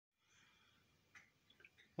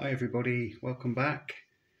Hi everybody, welcome back.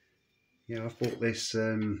 Yeah, I've bought this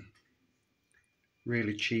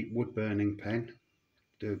really cheap wood burning pen,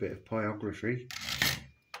 do a bit of pyrography,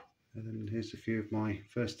 and here's a few of my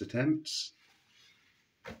first attempts.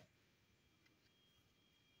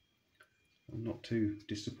 I'm not too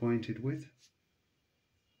disappointed with.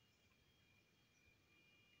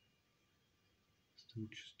 Still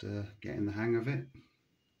just getting the hang of it.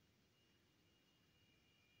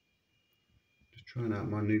 Just trying out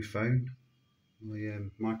my new phone. My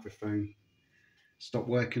microphone stopped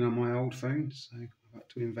working on my old phone, so I've had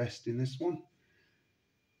to invest in this one.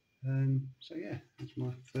 So yeah, that's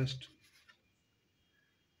my first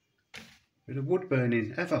bit of wood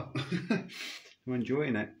burning ever. I'm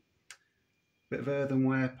enjoying it. Bit of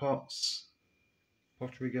earthenware pots,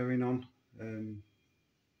 pottery going on,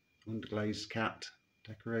 underglazed cat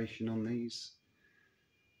decoration on these.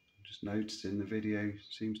 I'm just noticing the video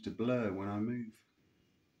seems to blur when I move.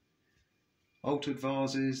 Altered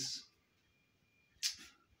vases,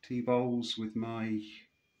 tea bowls with my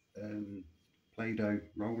Play-Doh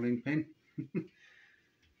rolling pin.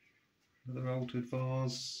 Another altered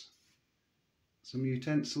vase, some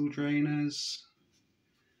utensil drainers.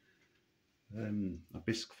 I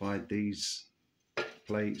bisquified these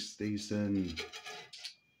plates.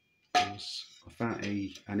 I found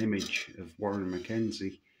an image of Warren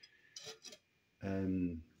Mackenzie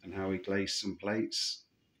and how he glazed some plates.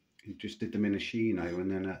 He just did them in a chino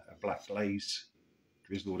and then a black glaze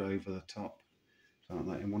drizzled over the top. Found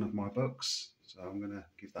that in one of my books, so I'm going to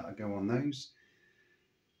give that a go on those.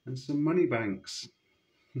 And some money banks,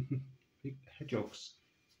 big hedgehogs.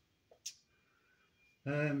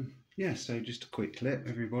 Yeah, so just a quick clip,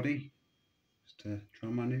 everybody, just to try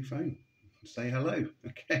my new phone and say hello.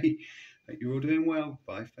 Okay, hope you're all doing well.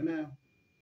 Bye for now.